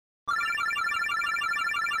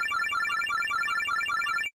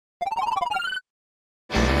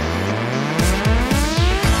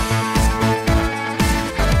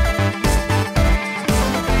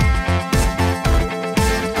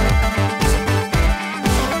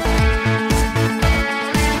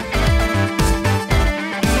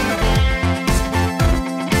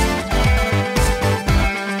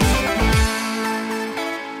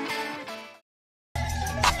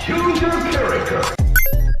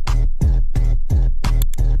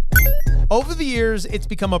Over the years, it's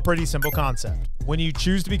become a pretty simple concept. When you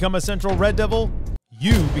choose to become a Central Red Devil,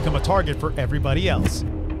 you become a target for everybody else.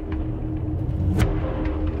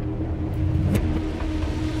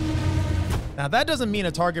 Now, that doesn't mean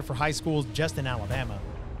a target for high schools just in Alabama.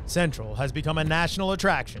 Central has become a national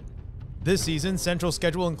attraction. This season, Central's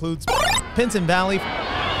schedule includes Pinson Valley,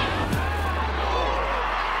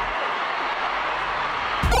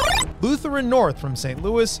 Lutheran North from St.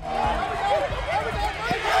 Louis,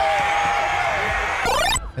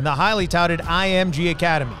 and the highly touted IMG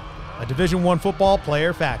Academy, a Division I football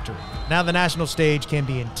player factory. Now the national stage can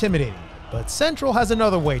be intimidating, but Central has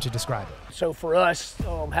another way to describe it. So for us,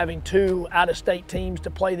 having two out-of-state teams to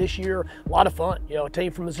play this year, a lot of fun. You know, a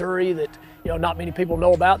team from Missouri that, not many people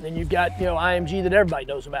know about, and then you've got, IMG that everybody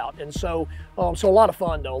knows about. And so, so a lot of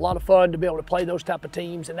fun though, a lot of fun to be able to play those type of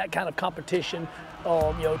teams and that kind of competition,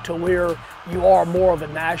 to where you are more of a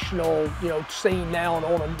national, scene now and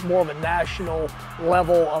on a more of a national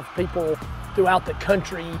level of people throughout the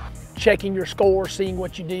country checking your score, seeing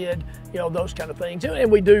what you did, those kind of things. And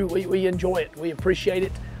we enjoy it. We appreciate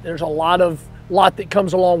it. There's a lot that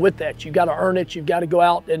comes along with that. You've got to earn it. You've got to go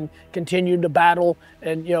out and continue to battle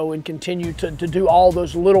and, and continue to do all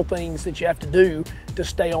those little things that you have to do to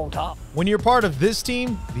stay on top. When you're part of this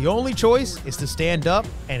team, the only choice is to stand up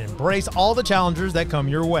and embrace all the challengers that come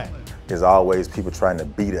your way. There's always people trying to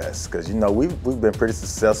beat us because, we've been pretty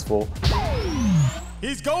successful.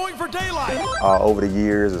 He's going for daylight. Over the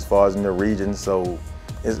years, as far as in the region, so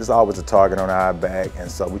it's always a target on our back, and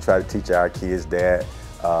so we try to teach our kids that.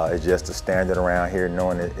 It's just a standard around here,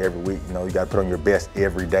 knowing that every week, you got to put on your best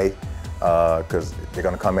every day, because they're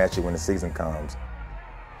going to come at you when the season comes.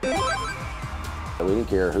 We didn't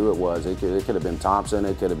care who it was. It could have been Thompson,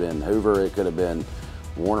 it could have been Hoover, it could have been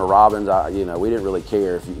Warner Robins. We didn't really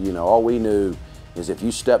care. If all we knew is if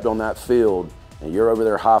you stepped on that field and you're over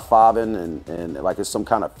there high-fiving and like it's some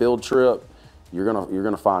kind of field trip, you're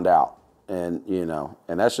gonna find out. And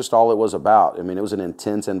and that's just all it was about. I mean, it was an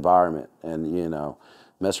intense environment, and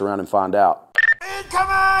mess around and find out.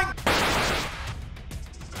 Incoming!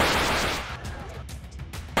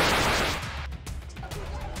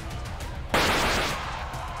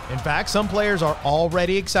 In fact, some players are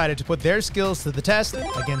already excited to put their skills to the test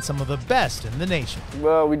against some of the best in the nation.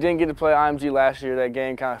 Well, we didn't get to play IMG last year. That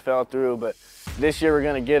game kind of fell through, but this year we're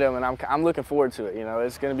going to get them, and I'm looking forward to it.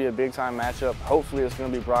 It's going to be a big-time matchup. Hopefully it's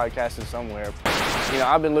going to be broadcasted somewhere.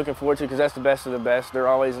 I've been looking forward to it because that's the best of the best. They're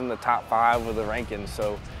always in the top 5 of the rankings,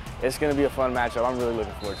 so it's going to be a fun matchup. I'm really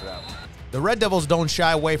looking forward to that one. The Red Devils don't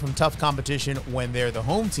shy away from tough competition when they're the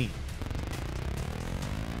home team.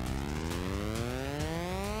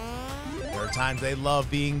 There are times they love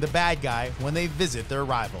being the bad guy when they visit their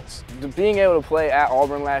rivals. Being able to play at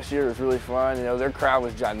Auburn last year was really fun. Their crowd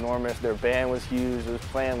was ginormous. Their band was huge. It was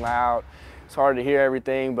playing loud. It's hard to hear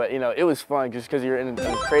everything, but it was fun just because you're in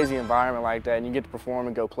a crazy environment like that and you get to perform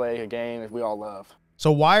and go play a game that we all love.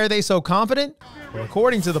 So why are they so confident? Well,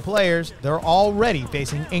 according to the players, they're already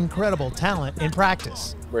facing incredible talent in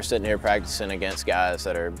practice. We're sitting here practicing against guys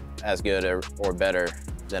that are as good or better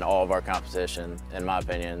than all of our competition, in my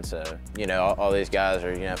opinion. So, all these guys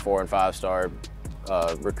are, 4- and 5-star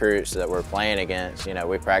recruits that we're playing against.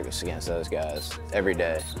 We practice against those guys every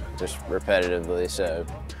day, just repetitively. So,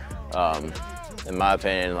 in my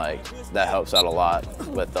opinion, that helps out a lot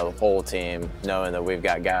with the whole team, knowing that we've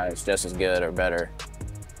got guys just as good or better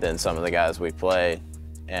than some of the guys we play,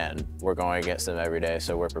 and we're going against them every day,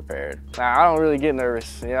 so we're prepared. I don't really get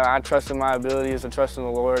nervous. I trust in my abilities, I trust in the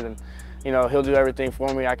Lord, and He'll do everything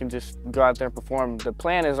for me. I can just go out there and perform. The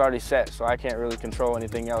plan is already set, so I can't really control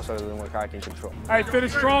anything else other than what I can control. All right,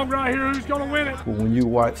 finish strong right here. Who's going to win it? When you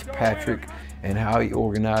watch Patrick and how he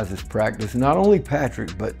organizes practice, not only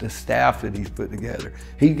Patrick, but the staff that he's put together.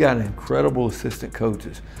 He's got incredible assistant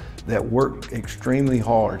coaches that work extremely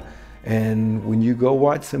hard. And when you go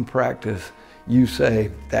watch them practice, you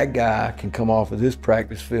say, that guy can come off of this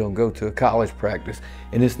practice field and go to a college practice,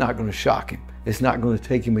 and it's not going to shock him. It's not going to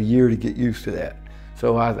take him a year to get used to that.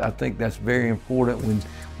 So I think that's very important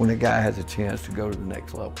when a guy has a chance to go to the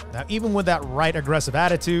next level. Now, even with that right aggressive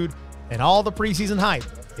attitude and all the preseason hype,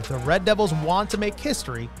 if the Red Devils want to make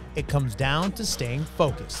history, it comes down to staying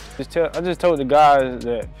focused. I just told the guys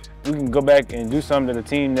that we can go back and do something that the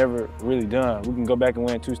team never really done. We can go back and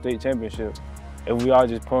win 2 state championships if we all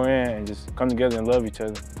just pour in and just come together and love each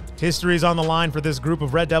other. History is on the line for this group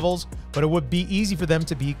of Red Devils, but it would be easy for them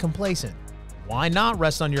to be complacent. Why not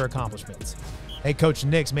rest on your accomplishments? Head coach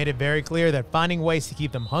Nix made it very clear that finding ways to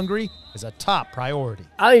keep them hungry is a top priority.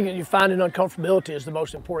 I think you finding uncomfortability is the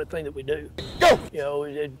most important thing that we do. Go! You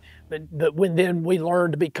know, but when then we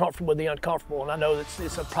learn to be comfortable with the uncomfortable, and I know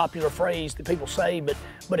it's a popular phrase that people say,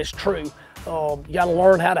 but it's true. You got to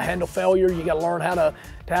learn how to handle failure. You got to learn how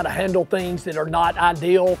to handle things that are not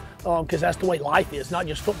ideal, because that's the way life is. Not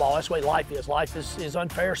just football. That's the way life is. Life is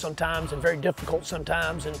unfair sometimes and very difficult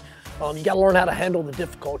sometimes, and you got to learn how to handle the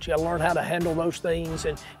difficult. You got to learn how to handle those things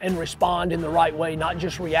and respond in the right way, not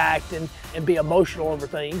just react and be emotional over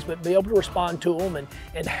things, but be able to respond to them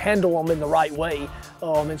and handle them in the right way.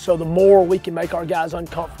 And so the more we can make our guys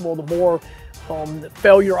uncomfortable, the more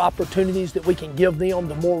failure opportunities that we can give them,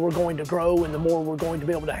 the more we're going to grow and the more we're going to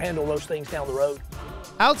be able to handle those things down the road.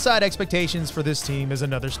 Outside expectations for this team is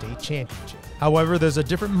another state championship. However, there's a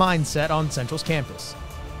different mindset on Central's campus.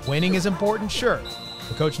 Winning is important, sure,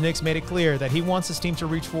 but Coach Nix made it clear that he wants his team to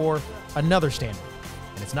reach for another standard,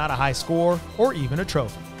 and it's not a high score or even a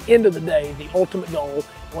trophy. End of the day, the ultimate goal,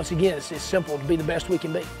 once again, it's simple, to be the best we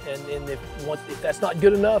can be. And if that's not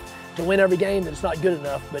good enough to win every game, then it's not good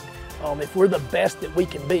enough. But if we're the best that we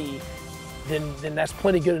can be, then that's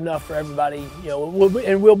plenty good enough for everybody. You know,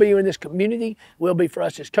 we'll be in this community. We'll be for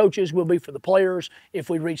us as coaches. We'll be for the players if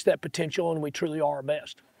we reach that potential and we truly are our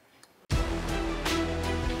best.